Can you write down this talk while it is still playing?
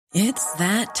It's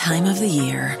that time of the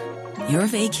year. Your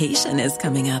vacation is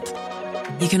coming up.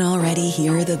 You can already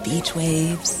hear the beach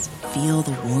waves, feel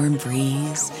the warm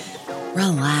breeze,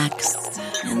 relax,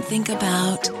 and think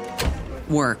about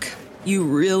work. You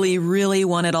really, really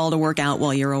want it all to work out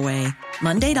while you're away.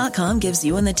 Monday.com gives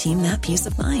you and the team that peace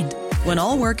of mind. When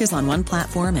all work is on one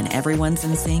platform and everyone's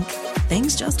in sync,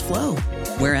 things just flow.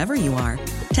 Wherever you are,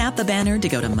 tap the banner to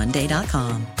go to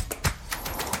Monday.com.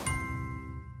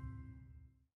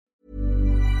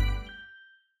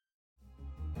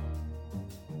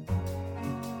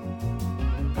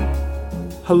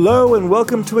 Hello and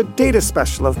welcome to a data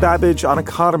special of Babbage on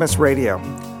Economist Radio.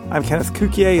 I'm Kenneth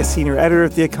Cukier, a senior editor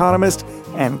at The Economist,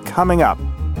 and coming up,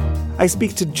 I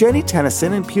speak to Jenny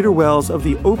Tennyson and Peter Wells of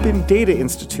the Open Data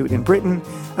Institute in Britain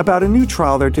about a new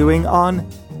trial they're doing on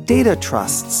data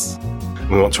trusts.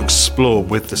 We want to explore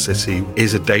with the city,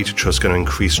 is a data trust going to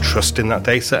increase trust in that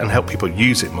data and help people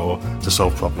use it more to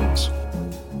solve problems?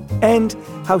 And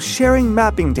how sharing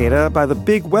mapping data by the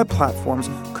big web platforms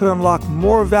could unlock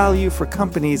more value for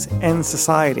companies and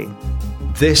society.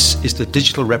 This is the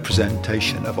digital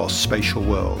representation of our spatial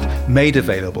world, made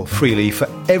available freely for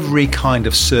every kind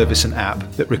of service and app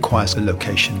that requires a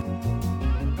location.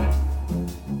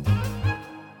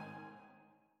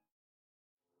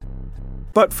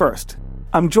 But first,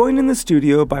 I'm joined in the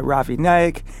studio by Ravi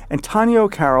Naik and Tanya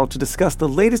O'Carroll to discuss the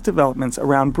latest developments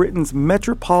around Britain's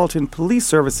Metropolitan Police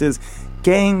Service's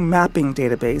gang mapping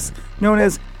database, known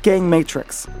as Gang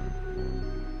Matrix.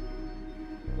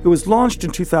 It was launched in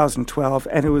 2012,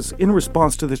 and it was in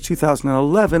response to the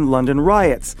 2011 London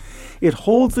riots. It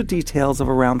holds the details of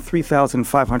around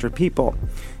 3,500 people,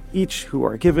 each who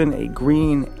are given a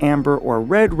green, amber, or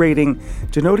red rating,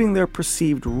 denoting their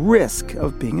perceived risk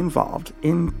of being involved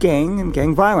in gang and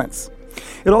gang violence.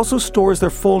 It also stores their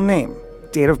full name,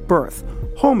 date of birth,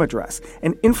 home address,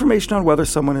 and information on whether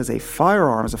someone is a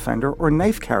firearms offender or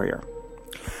knife carrier.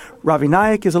 Ravi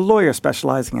Naik is a lawyer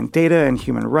specializing in data and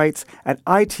human rights at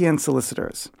ITN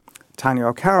Solicitors. Tanya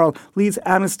O'Carroll leads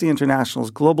Amnesty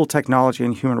International's Global Technology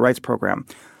and Human Rights Program.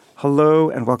 Hello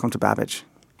and welcome to Babbage.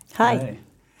 Hi.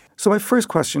 So my first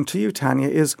question to you, Tanya,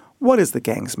 is what is the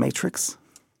Gangs Matrix?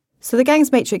 So the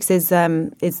Gangs Matrix is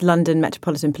London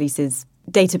Metropolitan Police's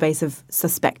database of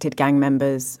suspected gang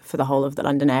members for the whole of the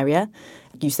London area.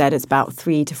 You said it's about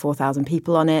 3,000 to 4,000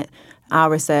 people on it. Our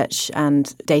research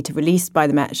and data released by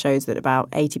the Met shows that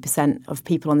about 80% of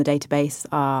people on the database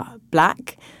are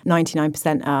black,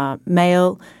 99% are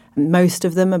male. Most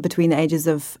of them are between the ages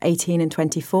of 18 and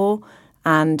 24.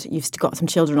 And you've got some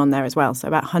children on there as well. So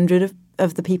about 100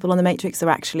 of the people on the Matrix are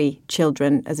actually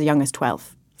children as young as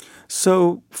 12.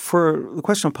 So for the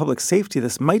question of public safety,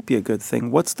 this might be a good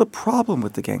thing. What's the problem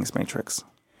with the Gangs Matrix?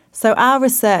 So our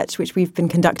research, which we've been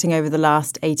conducting over the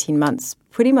last 18 months,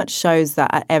 pretty much shows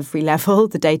that at every level,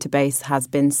 the database has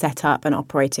been set up and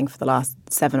operating for the last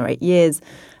 7 or 8 years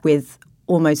with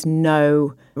almost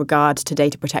no regard to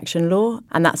data protection law.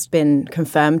 And that's been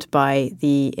confirmed by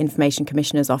the Information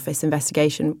Commissioner's Office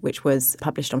investigation, which was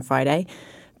published on Friday.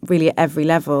 Really, at every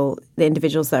level, the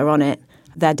individuals that are on it,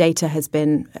 their data has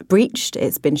been breached.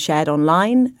 It's been shared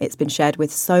online. It's been shared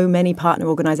with so many partner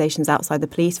organisations outside the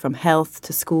police, from health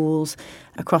to schools,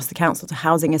 across the council to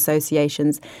housing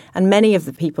associations. And many of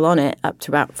the people on it, up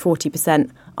to about 40%,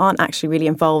 aren't actually really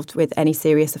involved with any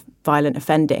serious violent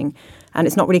offending. And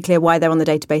it's not really clear why they're on the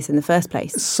database in the first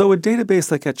place. So a database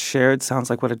that gets shared sounds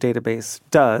like what a database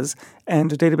does,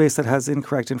 and a database that has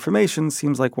incorrect information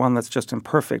seems like one that's just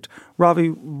imperfect. Ravi,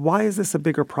 why is this a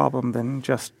bigger problem than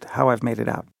just how I've made it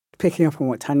out? Picking up on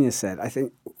what Tanya said, I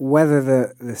think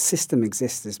whether the system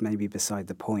exists is maybe beside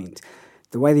the point.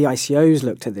 The way the ICOs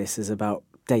looked at this is about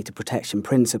data protection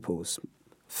principles,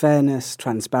 fairness,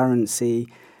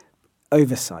 transparency,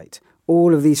 oversight.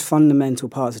 All of these fundamental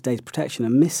parts of data protection are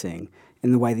missing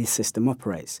in the way the system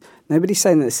operates. Nobody's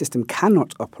saying that the system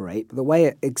cannot operate, but the way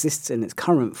it exists in its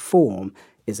current form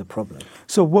is a problem.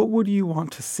 So what would you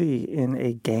want to see in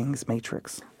a Gangs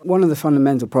Matrix? One of the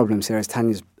fundamental problems here, as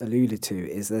Tanya's alluded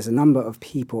to, is there's a number of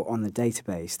people on the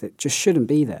database that just shouldn't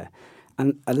be there.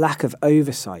 And a lack of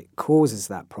oversight causes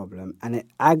that problem, and it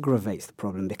aggravates the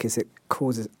problem because it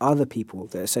causes other people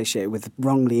that are associated with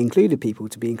wrongly included people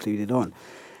to be included on.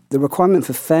 The requirement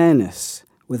for fairness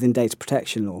within data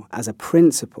protection law as a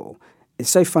principle is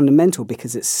so fundamental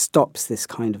because it stops this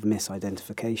kind of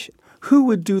misidentification. Who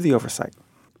would do the oversight?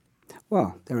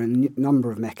 Well, there are a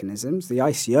number of mechanisms. The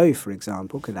ICO, for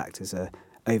example, could act as an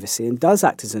overseer and does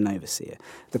act as an overseer.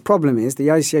 The problem is the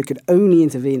ICO could only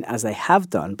intervene as they have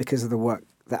done because of the work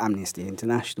that Amnesty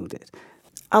International did.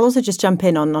 I'll also just jump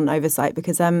in on oversight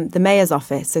because the Mayor's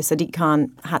office, so Sadiq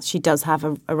Khan, she does have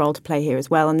a role to play here as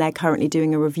well, and they're currently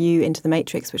doing a review into the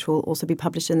Matrix, which will also be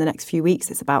published in the next few weeks.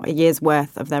 It's about a year's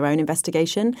worth of their own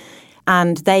investigation.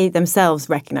 And they themselves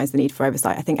recognise the need for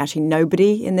oversight. I think actually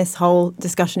nobody in this whole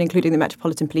discussion, including the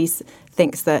Metropolitan Police,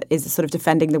 thinks that is sort of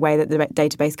defending the way that the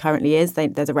database currently is.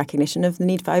 There's a recognition of the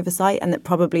need for oversight, and that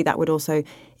probably that would also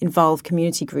involve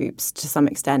community groups to some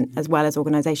extent, as well as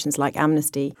organisations like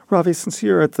Amnesty. Ravi, since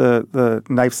you're at the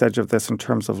knife's edge of this in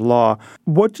terms of law,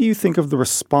 what do you think of the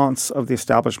response of the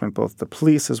establishment, both the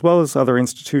police as well as other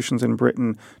institutions in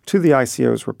Britain, to the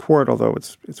ICO's report, although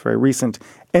it's very recent,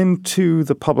 and to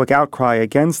the public outcry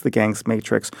against the gangs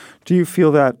matrix? Do you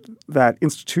feel that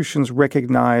institutions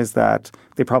recognize that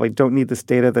they probably don't need this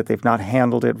data, that they've not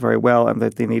handled it very well, and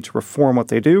that they need to reform what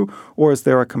they do? Or is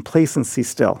there a complacency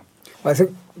still? Well, I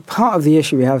think part of the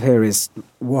issue we have here is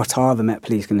what are the Met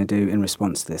Police going to do in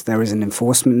response to this? There is an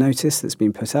enforcement notice that's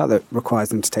been put out that requires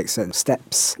them to take certain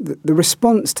steps. The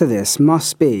response to this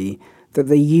must be that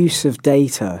the use of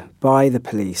data by the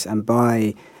police and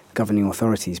by governing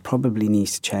authorities probably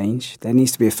needs to change. There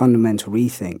needs to be a fundamental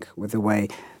rethink with the way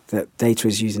that data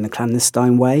is used in a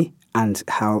clandestine way and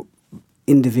how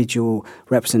individual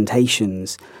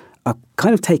representations are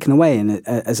kind of taken away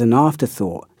as an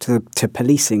afterthought to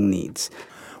policing needs.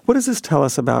 What does this tell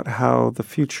us about how the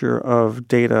future of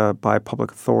data by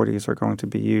public authorities are going to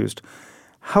be used?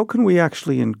 How can we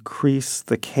actually increase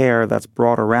the care that's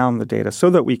brought around the data so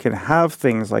that we can have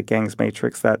things like Gangs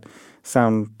Matrix that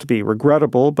sound to be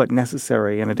regrettable but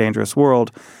necessary in a dangerous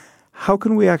world? How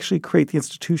can we actually create the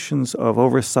institutions of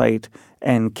oversight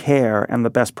and care and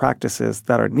the best practices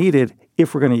that are needed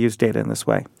if we're going to use data in this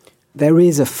way? There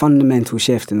is a fundamental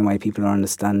shift in the way people are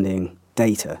understanding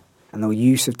data and the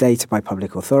use of data by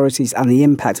public authorities and the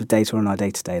impact of data on our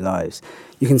day-to-day lives.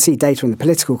 You can see data in the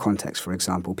political context, for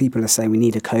example. People are saying we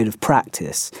need a code of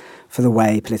practice for the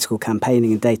way political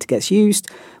campaigning and data gets used.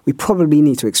 We probably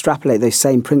need to extrapolate those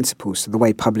same principles to the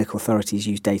way public authorities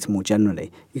use data more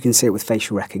generally. You can see it with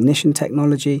facial recognition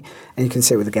technology, and you can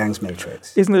see it with the Gangs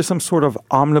Matrix. Isn't there some sort of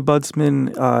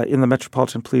omnibudsman in the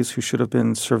Metropolitan Police who should have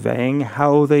been surveying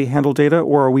how they handle data,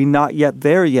 or are we not yet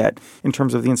there yet in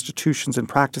terms of the institutions and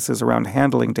practices around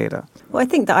handling data? Well, I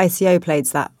think the ICO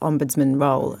plays that ombudsman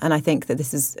role, and I think that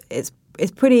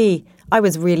it's pretty. I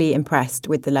was really impressed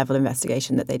with the level of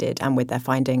investigation that they did and with their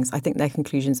findings. I think their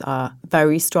conclusions are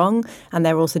very strong, and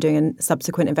they're also doing a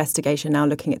subsequent investigation now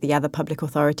looking at the other public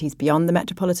authorities beyond the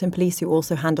Metropolitan Police who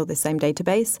also handle this same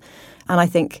database. And I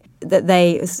think that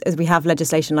they, as we have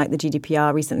legislation like the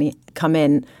GDPR recently come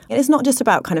in, it's not just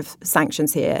about kind of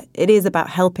sanctions here. It is about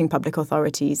helping public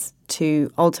authorities to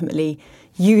ultimately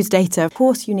use data. Of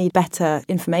course, you need better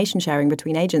information sharing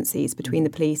between agencies, between the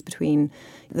police, between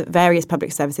the various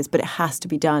public services, but it has to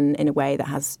be done in a way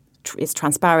that is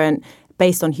transparent,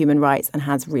 based on human rights, and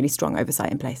has really strong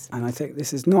oversight in place. And I think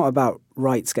this is not about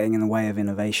rights getting in the way of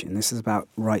innovation. This is about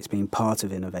rights being part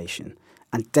of innovation.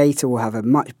 And data will have a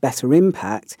much better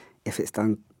impact if it's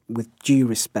done with due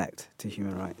respect to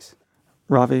human rights.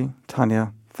 Ravi,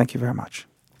 Tanya, thank you very much.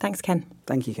 Thanks, Ken.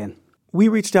 Thank you, Ken. We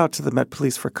reached out to the Met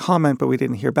Police for comment, but we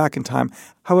didn't hear back in time.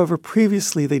 However,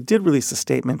 previously they did release a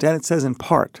statement, and it says in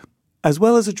part, as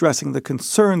well as addressing the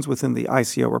concerns within the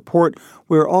ICO report,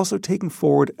 we are also taking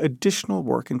forward additional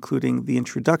work, including the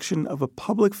introduction of a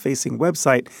public-facing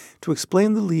website to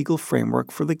explain the legal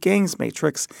framework for the Gangs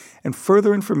Matrix and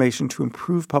further information to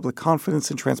improve public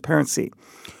confidence and transparency.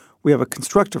 We have a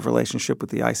constructive relationship with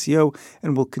the ICO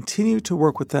and will continue to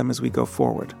work with them as we go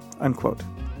forward, unquote.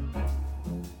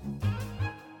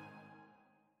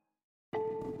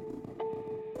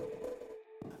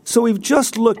 So we've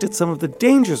just looked at some of the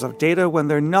dangers of data when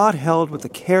they're not held with the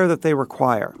care that they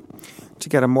require. To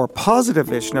get a more positive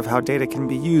vision of how data can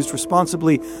be used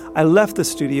responsibly, I left the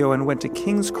studio and went to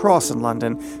King's Cross in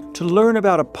London to learn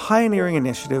about a pioneering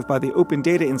initiative by the Open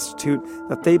Data Institute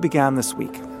that they began this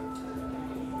week.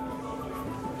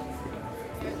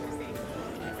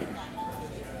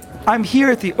 I'm here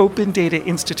at the Open Data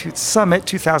Institute Summit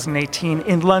 2018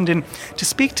 in London to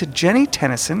speak to Jenny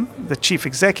Tennyson, the chief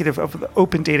executive of the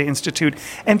Open Data Institute,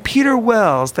 and Peter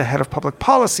Wells, the head of public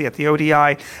policy at the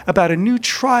ODI, about a new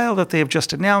trial that they have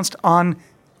just announced on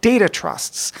data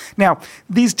trusts. Now,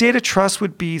 these data trusts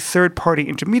would be third-party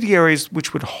intermediaries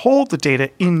which would hold the data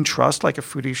in trust, like a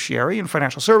fiduciary in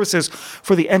financial services,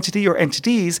 for the entity or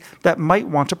entities that might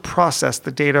want to process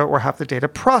the data or have the data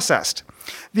processed.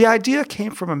 The idea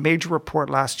came from a major report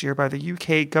last year by the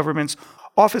UK government's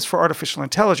Office for Artificial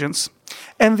Intelligence,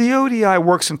 and the ODI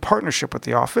works in partnership with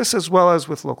the office as well as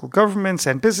with local governments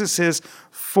and businesses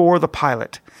for the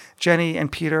pilot. Jenny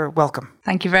and Peter, welcome.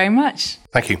 Thank you very much.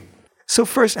 Thank you. So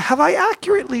first, have I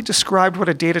accurately described what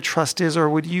a data trust is, or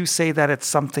would you say that it's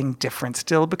something different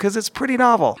still, because it's pretty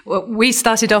novel? Well, we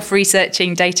started off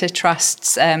researching data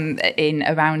trusts in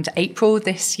around April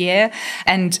this year,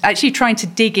 and actually trying to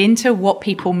dig into what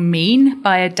people mean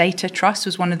by a data trust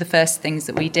was one of the first things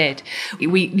that we did.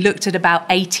 We looked at about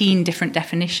 18 different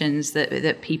definitions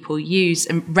that people use,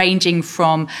 ranging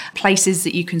from places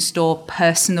that you can store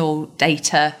personal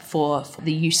data for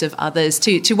the use of others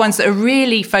to ones that are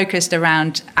really focused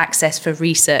around access for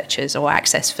researchers or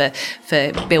access for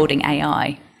building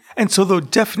AI. And so the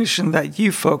definition that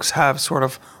you folks have sort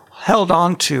of held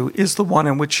on to is the one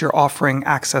in which you're offering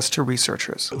access to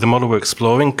researchers. The model we're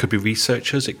exploring could be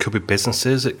researchers, it could be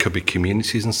businesses, it could be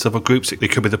communities and civil groups, it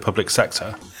could be the public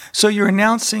sector. So you're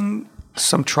announcing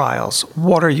some trials.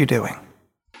 What are you doing?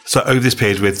 So over this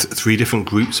period with 3 different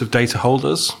groups of data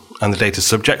holders and the data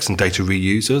subjects and data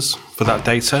reusers for that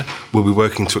data, we'll be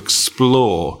working to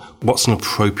explore what's an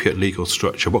appropriate legal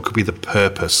structure, what could be the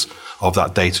purpose of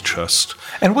that data trust.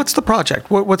 And what's the project?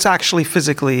 What's actually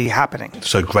physically happening?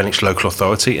 So Greenwich Local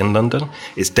Authority in London,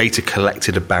 it's data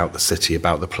collected about the city,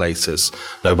 about the places.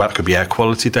 Now, that could be air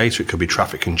quality data, it could be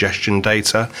traffic congestion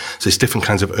data. So it's different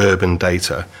kinds of urban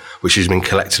data which has been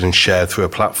collected and shared through a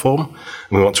platform.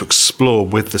 And we want to explore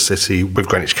with the city, with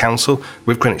Greenwich Council,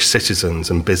 with Greenwich citizens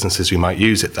and businesses who might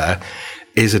use it there,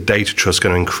 is a data trust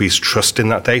going to increase trust in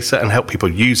that data and help people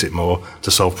use it more to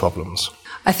solve problems?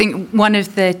 I think one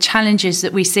of the challenges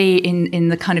that we see in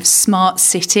the kind of smart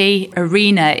city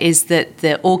arena is that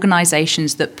the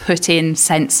organisations that put in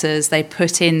sensors, they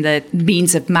put in the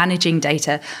means of managing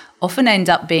data, often end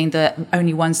up being the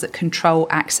only ones that control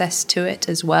access to it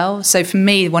as well. So for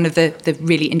me, one of the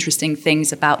really interesting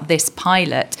things about this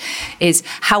pilot is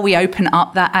how we open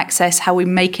up that access, how we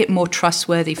make it more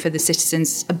trustworthy for the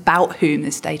citizens about whom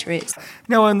this data is.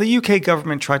 Now, when the UK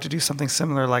government tried to do something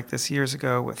similar like this years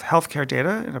ago with healthcare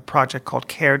data in a project called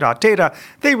care.data,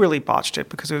 they really botched it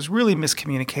because it was really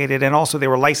miscommunicated, and also they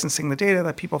were licensing the data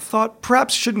that people thought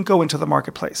perhaps shouldn't go into the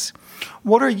marketplace.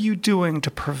 What are you doing to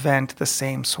prevent the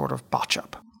same sort of botch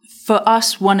up? For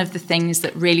us, one of the things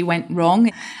that really went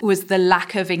wrong was the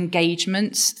lack of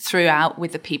engagement throughout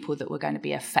with the people that were going to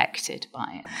be affected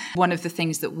by it. One of the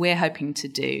things that we're hoping to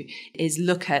do is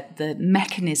look at the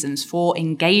mechanisms for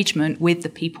engagement with the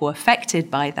people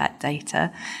affected by that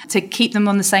data to keep them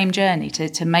on the same journey,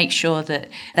 to make sure that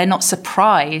they're not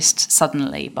surprised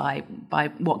suddenly by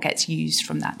what gets used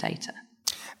from that data.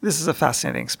 This is a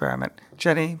fascinating experiment.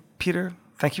 Jenny, Peter,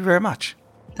 thank you very much.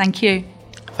 Thank you.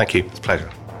 Thank you. It's a pleasure.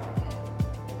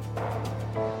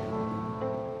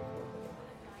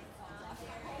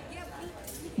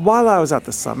 While I was at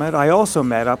the summit, I also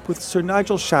met up with Sir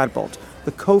Nigel Shadbolt,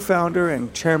 the co-founder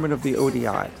and chairman of the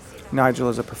ODI. Nigel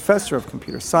is a professor of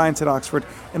computer science at Oxford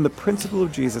and the principal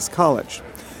of Jesus College.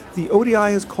 The ODI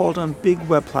has called on big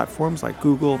web platforms like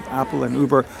Google, Apple, and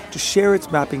Uber to share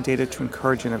its mapping data to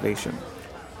encourage innovation.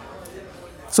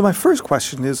 So my first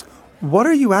question is, what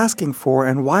are you asking for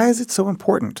and why is it so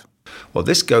important? Well,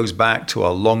 this goes back to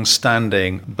our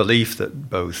long-standing belief that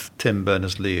both Tim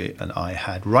Berners-Lee and I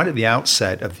had right at the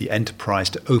outset of the enterprise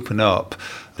to open up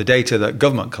the data that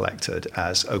government collected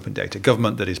as open data,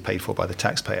 government that is paid for by the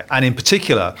taxpayer. And in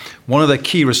particular, one of the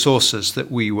key resources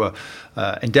that we were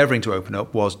endeavoring to open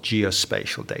up was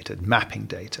geospatial data, mapping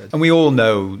data. And we all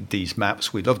know these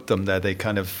maps. We loved them. They're the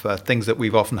kind of things that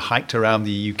we've often hiked around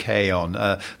the UK on.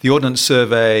 The Ordnance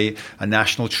Survey, a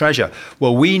national treasure.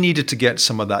 Well, we needed to get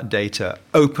some of that data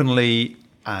openly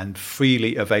and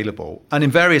freely available. And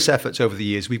in various efforts over the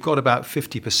years, we've got about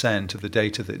 50% of the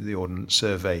data that the Ordnance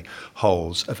Survey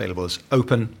holds available as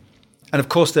open. And of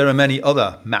course, there are many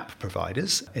other map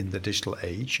providers in the digital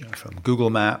age, from Google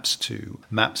Maps to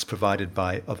maps provided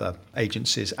by other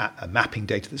agencies, mapping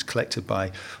data that's collected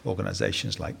by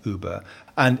organizations like Uber.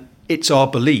 And it's our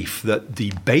belief that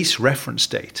the base reference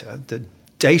data, the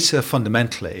data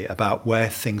fundamentally about where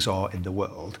things are in the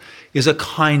world, is a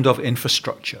kind of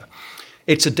infrastructure.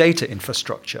 It's a data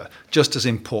infrastructure, just as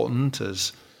important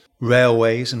as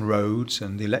railways and roads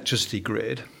and the electricity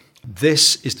grid.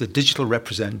 This is the digital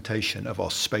representation of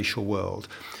our spatial world,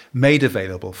 made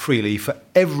available freely for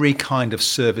every kind of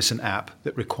service and app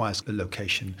that requires a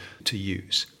location to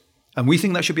use. And we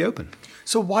think that should be open.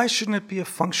 So why shouldn't it be a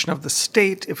function of the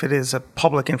state, if it is a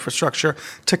public infrastructure,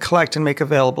 to collect and make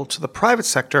available to the private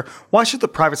sector? Why should the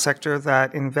private sector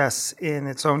that invests in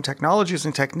its own technologies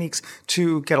and techniques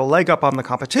to get a leg up on the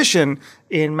competition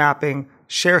in mapping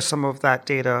share some of that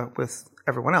data with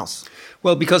everyone else?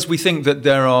 Well, because we think that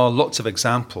there are lots of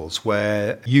examples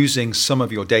where using some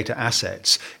of your data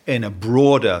assets in a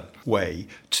broader way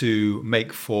to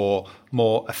make for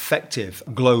more effective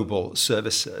global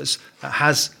services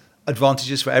has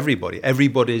advantages for everybody.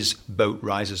 Everybody's boat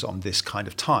rises on this kind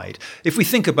of tide. If we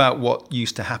think about what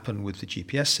used to happen with the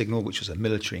GPS signal, which was a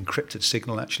military encrypted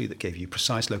signal actually that gave you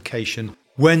precise location,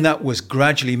 when that was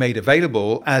gradually made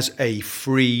available as a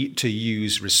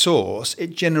free-to-use resource,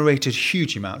 it generated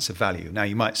huge amounts of value. Now,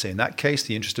 you might say in that case,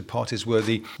 the interested parties were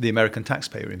the American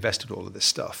taxpayer who invested all of this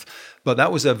stuff. But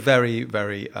that was a very,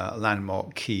 very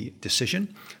landmark key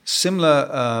decision.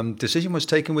 Similar decision was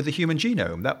taken with the human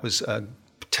genome. That was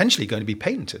potentially going to be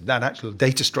patented, that actual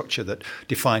data structure that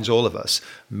defines all of us,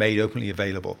 made openly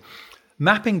available.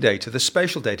 Mapping data, the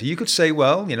spatial data, you could say,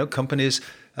 well, companies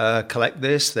collect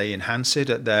this, they enhance it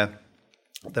at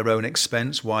their own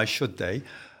expense. Why should they?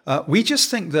 We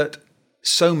just think that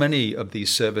so many of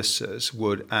these services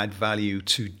would add value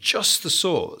to just the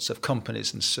sorts of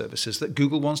companies and services that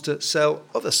Google wants to sell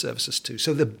other services to.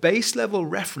 So the base level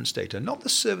reference data, not the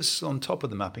services on top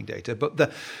of the mapping data, but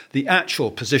the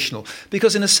actual positional.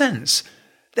 Because in a sense,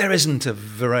 there isn't a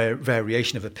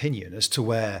variation of opinion as to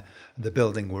where the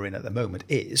building we're in at the moment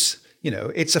is.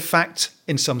 It's a fact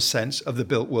in some sense of the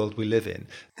built world we live in.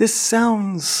 This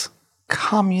sounds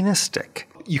communistic.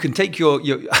 You can take your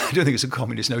I don't think it's a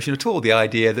communist notion at all, the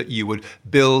idea that you would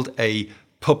build a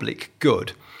public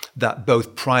good that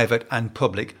both private and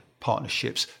public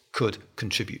partnerships could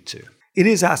contribute to. It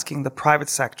is asking the private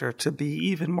sector to be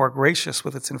even more gracious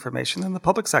with its information than the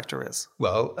public sector is.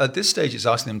 Well, at this stage, it's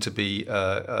asking them to be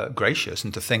gracious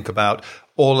and to think about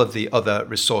all of the other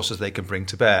resources they can bring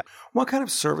to bear. What kind of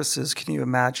services can you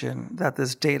imagine that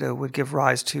this data would give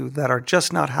rise to that are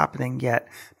just not happening yet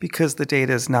because the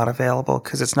data is not available,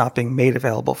 because it's not being made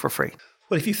available for free?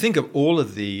 Well, if you think of all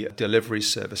of the delivery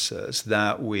services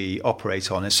that we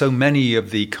operate on, and so many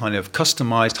of the kind of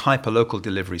customized hyperlocal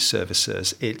delivery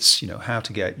services, it's, how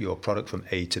to get your product from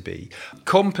A to B.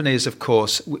 Companies, of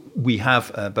course, we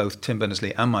have both Tim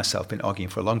Berners-Lee and myself been arguing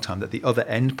for a long time that the other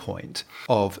endpoint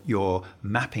of your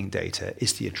mapping data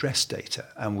is the address data.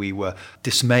 And we were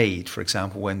dismayed, for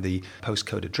example, when the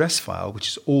postcode address file, which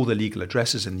is all the legal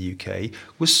addresses in the UK,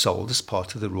 was sold as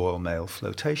part of the Royal Mail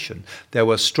flotation. There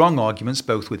were strong arguments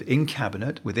both within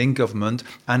cabinet, within government,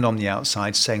 and on the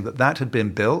outside, saying that had been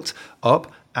built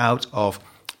up out of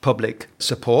public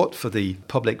support for the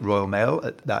public Royal Mail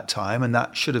at that time, and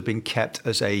that should have been kept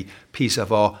as a piece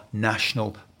of our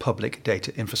national public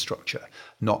data infrastructure,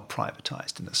 not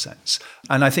privatized in a sense.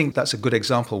 And I think that's a good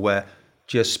example where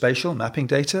geospatial mapping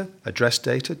data, address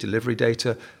data, delivery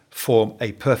data form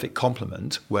a perfect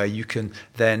complement where you can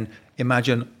then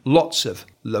imagine lots of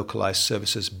localized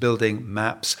services building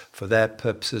maps for their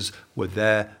purposes with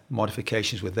their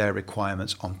modifications, with their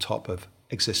requirements on top of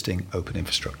existing open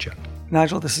infrastructure.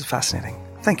 Nigel, this is fascinating.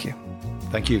 Thank you.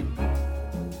 Thank you.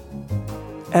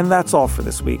 And that's all for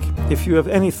this week. If you have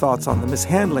any thoughts on the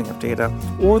mishandling of data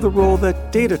or the role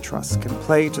that data trusts can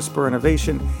play to spur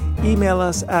innovation, email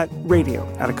us at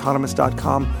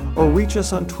radio@economist.com or reach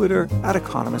us on Twitter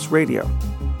 @EconomistRadio.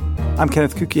 I'm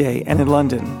Kenneth Cukier, and in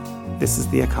London, this is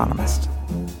The Economist.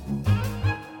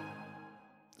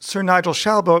 Sir Nigel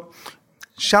Shadbolt.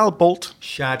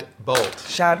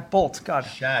 God.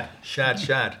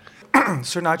 Shad.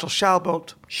 Sir Nigel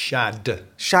Shadbolt.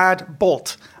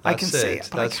 Shadbolt. I can say it,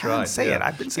 but I can't say it.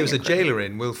 I've been saying it. He was a jailer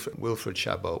in Wilfred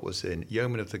Shadbolt was in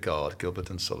Yeoman of the Guard, Gilbert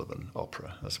and Sullivan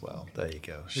opera as well. There you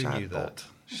go. Who knew that?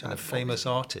 And a famous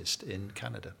artist in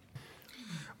Canada.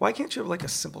 Why can't you have like a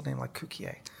simple name like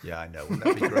Cukier? Yeah, I know. Wouldn't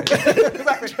that be great?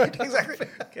 Exactly.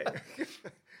 Okay. Yes,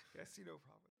 no problem.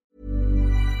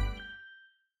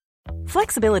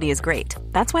 Flexibility is great.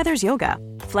 That's why there's yoga.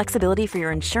 Flexibility for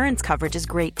your insurance coverage is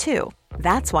great too.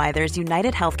 That's why there's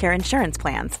United Healthcare Insurance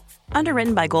Plans.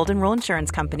 Underwritten by Golden Rule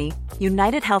Insurance Company,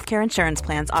 United Healthcare Insurance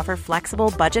Plans offer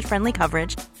flexible, budget-friendly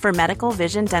coverage for medical,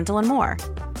 vision, dental, and more.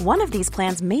 One of these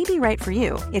plans may be right for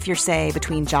you if you're, say,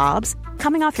 between jobs,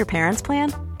 coming off your parents'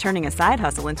 plan, turning a side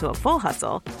hustle into a full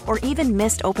hustle, or even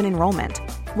missed open enrollment.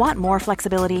 Want more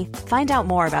flexibility? Find out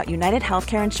more about United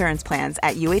Healthcare Insurance Plans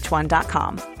at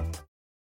uh1.com.